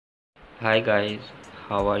Hi guys,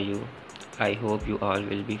 how are you? I hope you all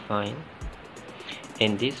will be fine.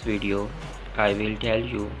 In this video, I will tell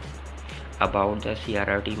you about the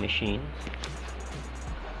CRRT machine.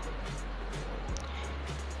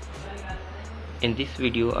 In this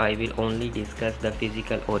video, I will only discuss the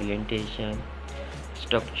physical orientation,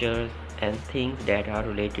 structures and things that are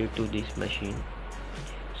related to this machine.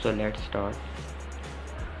 So let's start.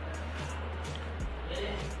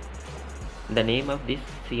 The name of this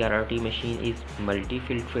CRRT machine is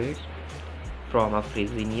Multifiltrate from a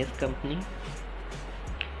Fresenius company.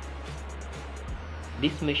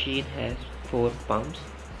 This machine has 4 pumps.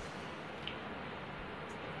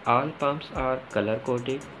 All pumps are color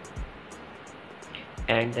coded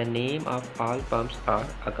and the name of all pumps are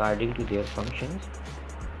according to their functions.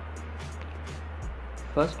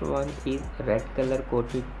 First one is red color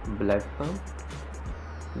coated blood pump.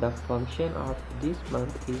 The function of this pump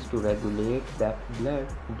is to regulate the blood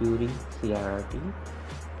during CRRT.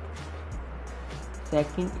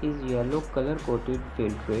 Second is yellow color coated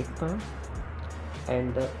filtrate pump,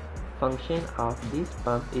 and the function of this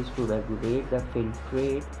pump is to regulate the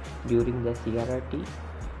filtrate during the CRRT.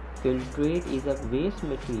 Filtrate is a waste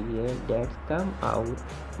material that comes out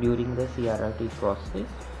during the CRRT process.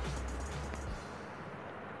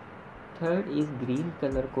 Third is green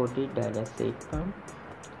color coated dialysate pump.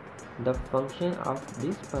 The function of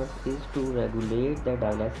this pump is to regulate the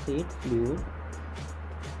dialysate fluid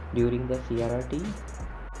during the CRRT.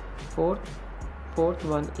 Fourth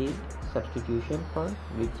one is substitution pump,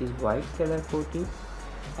 which is white color coated,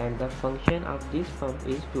 and the function of this pump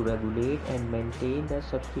is to regulate and maintain the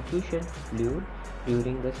substitution fluid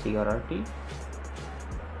during the CRRT.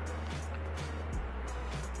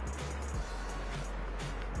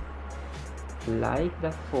 Like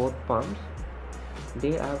the 4 pumps,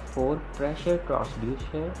 there are 4 pressure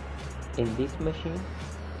transducers in this machine.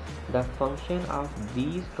 The function of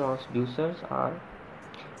these transducers are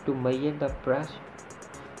to measure the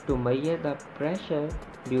pressure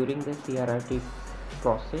during the CRRT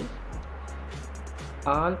process.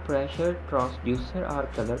 All pressure transducers are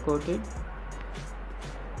color coded.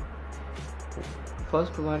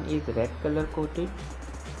 First one is red color coated,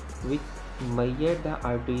 which measure the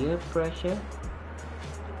arterial pressure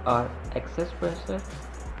or excess pressure.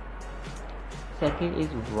 Second is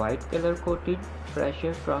white color coated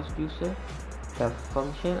pressure transducer. The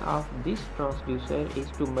function of this transducer is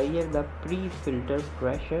to measure the pre-filter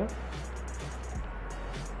pressure.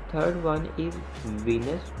 Third one is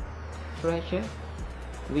venous pressure,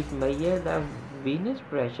 which measure the venous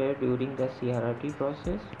pressure during the CRRT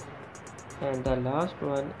process. And the last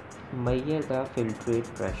one measure the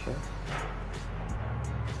filtrate pressure.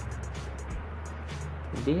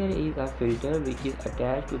 There is a filter which is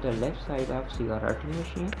attached to the left side of CRRT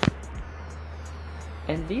machine,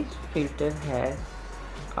 and this filter has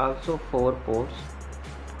also 4 ports.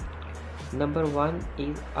 Number 1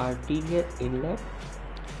 is arterial inlet,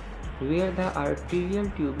 where the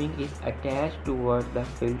arterial tubing is attached towards the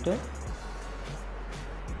filter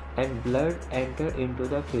and blood enters into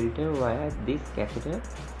the filter via this catheter.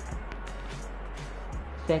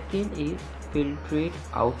 Second is filtrate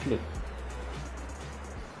outlet.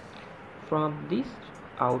 From this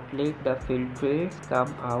outlet, the filtrates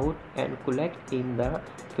come out and collect in the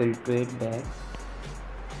filtrate bag.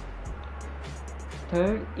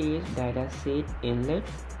 Third is dialysate inlet.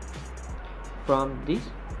 From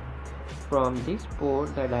this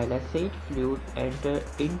port, the dialysate fluid enters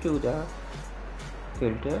into the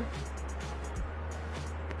filter.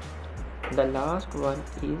 The last one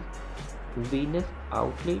is venous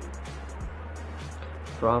outlet.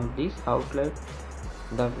 From this outlet,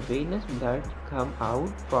 the venous blood comes out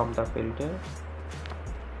from the filter.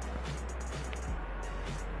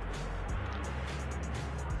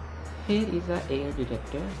 Here is an air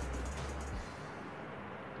detector.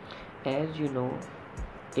 As you know,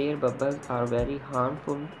 air bubbles are very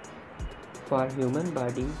harmful for human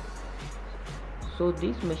body. So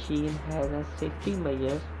this machine has a safety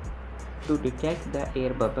measures to detect the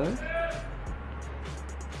air bubble.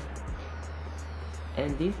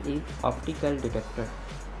 And this is optical detector.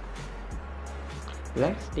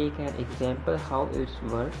 Let's take an example how it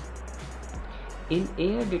works. In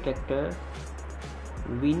air detector,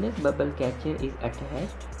 venous bubble catcher is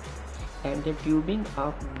attached, and the tubing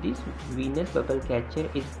of this venous bubble catcher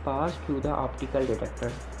is passed through the optical detector.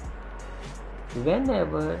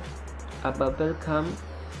 Whenever a bubble comes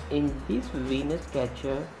in this venous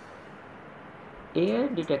catcher, air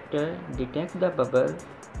detector detects the bubble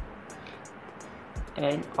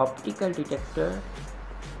and optical detector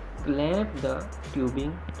clamp the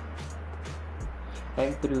tubing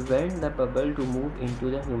and prevent the bubble to move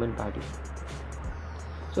into the human body.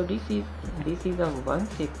 So this is a one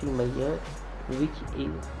safety measure which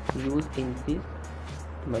is used in this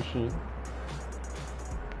machine.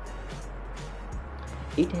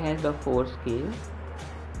 It has the 4 scales.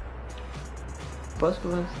 First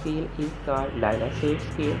one scale is called dialysate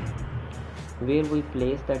scale, where we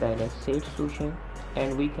place the dialysate solution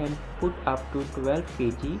and we can put up to 12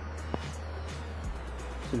 kg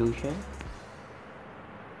solution.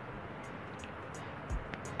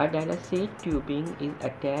 A dialysate tubing is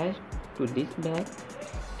attached to this bag,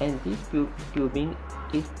 and this tubing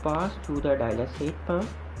is passed through the dialysate pump.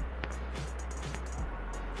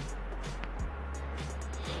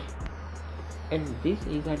 And this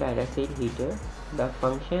is a dialysate heater. The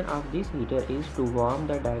function of this heater is to warm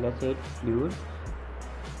the dialysate fluid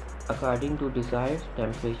according to desired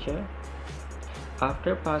temperature.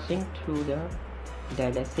 After passing through the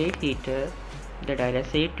dialysate heater, the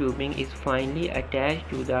dialysate tubing is finally attached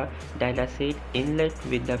to the dialysate inlet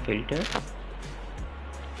with the filter.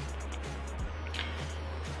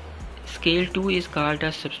 Scale 2 is called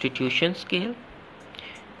a substitution scale,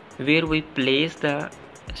 where we place the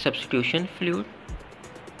substitution fluid,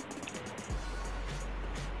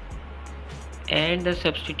 and the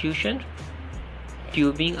substitution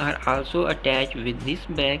tubing are also attached with this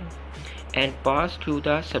bag and pass through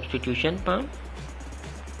the substitution pump.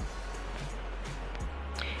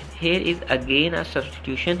 Here is again a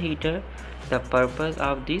substitution heater. The purpose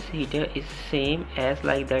of this heater is same as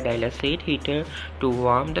like the dialysate heater, to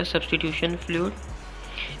warm the substitution fluid.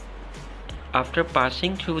 After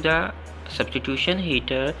passing through the substitution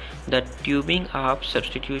heater, the tubing of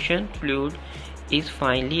substitution fluid is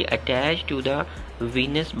finally attached to the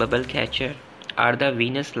venous bubble catcher or the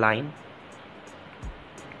venous line.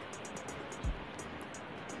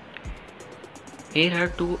 Here are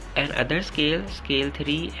two another scale, scale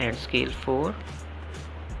 3 and scale 4.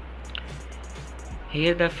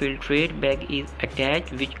 Here the filtrate bag is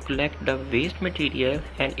attached which collect the waste material,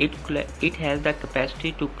 and it has the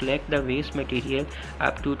capacity to collect the waste material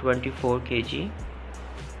up to 24 kg.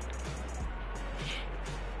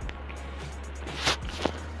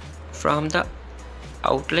 From the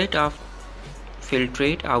outlet of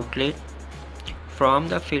filtrate outlet,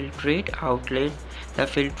 the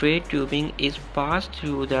filtrate tubing is passed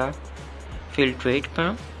through the filtrate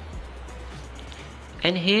pump,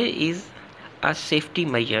 and here is a safety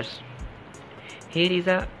measures.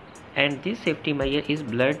 And this safety measure is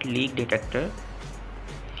blood leak detector.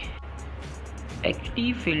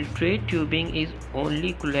 Actually, filtrate tubing is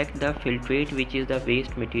only collect the filtrate, which is the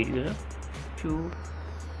waste material,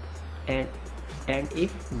 and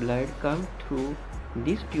if blood come through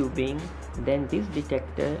this tubing, then this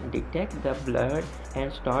detector detect the blood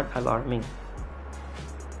and start alarming.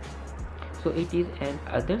 So it is an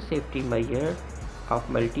other safety measure of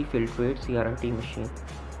multifiltrate CRRT machine.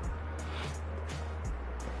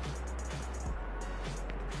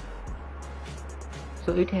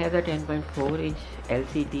 So it has a 10.4-inch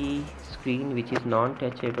LCD screen which is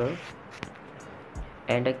non-touchable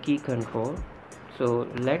and a key control. So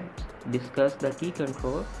let's discuss the key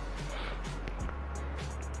control.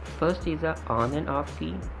 First is a on and off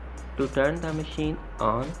key. To turn the machine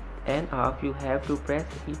on and off, you have to press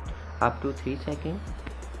it up to 3 seconds.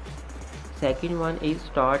 Second one is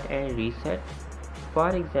start and reset. For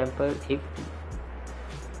example,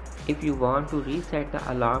 if you want to reset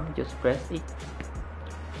the alarm, just press it.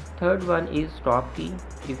 Third one is stop key.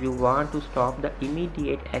 If you want to stop the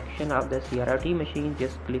immediate action of the CRRT machine,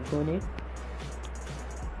 just click on it.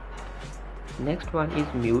 Next one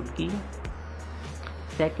is mute key.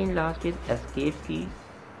 Second last is escape key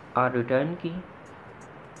or return key.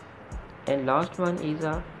 And last one is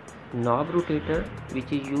a knob rotator,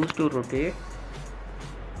 which is used to rotate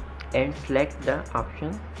and select the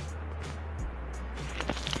option.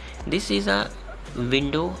 This is a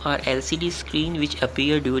window or LCD screen which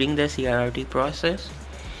appear during the CRRT process.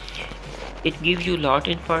 It gives you lot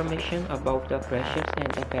information about the pressures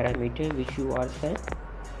and the parameter which you are set.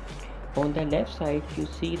 On the left side you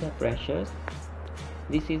see the pressures.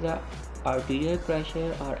 This is a arterial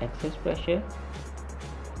pressure or excess pressure.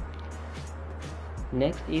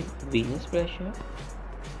 Next is venous pressure.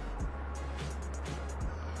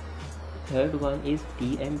 Third one is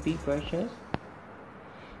TMP pressures.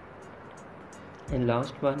 And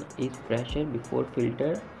last one is pressure before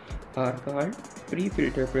filter, or called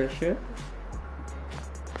pre-filter pressure.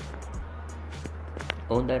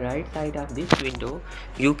 On the right side of this window,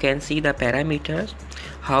 you can see the parameters,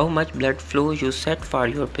 how much blood flow you set for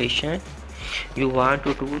your patient. You want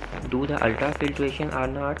to do the ultrafiltration or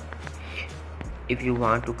not. If you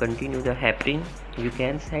want to continue the heparin, You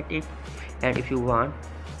can set it, and if you want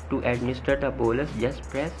to administer the bolus, just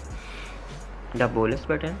press the bolus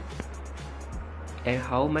button, and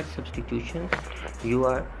how much substitution you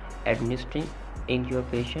are administering in your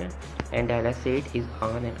patient, and dialysate is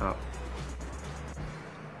on and off.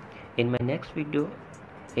 In my next video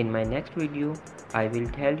I will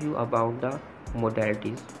tell you about the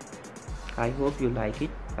modalities. I hope you like it.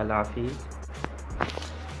 Allah Hafiz.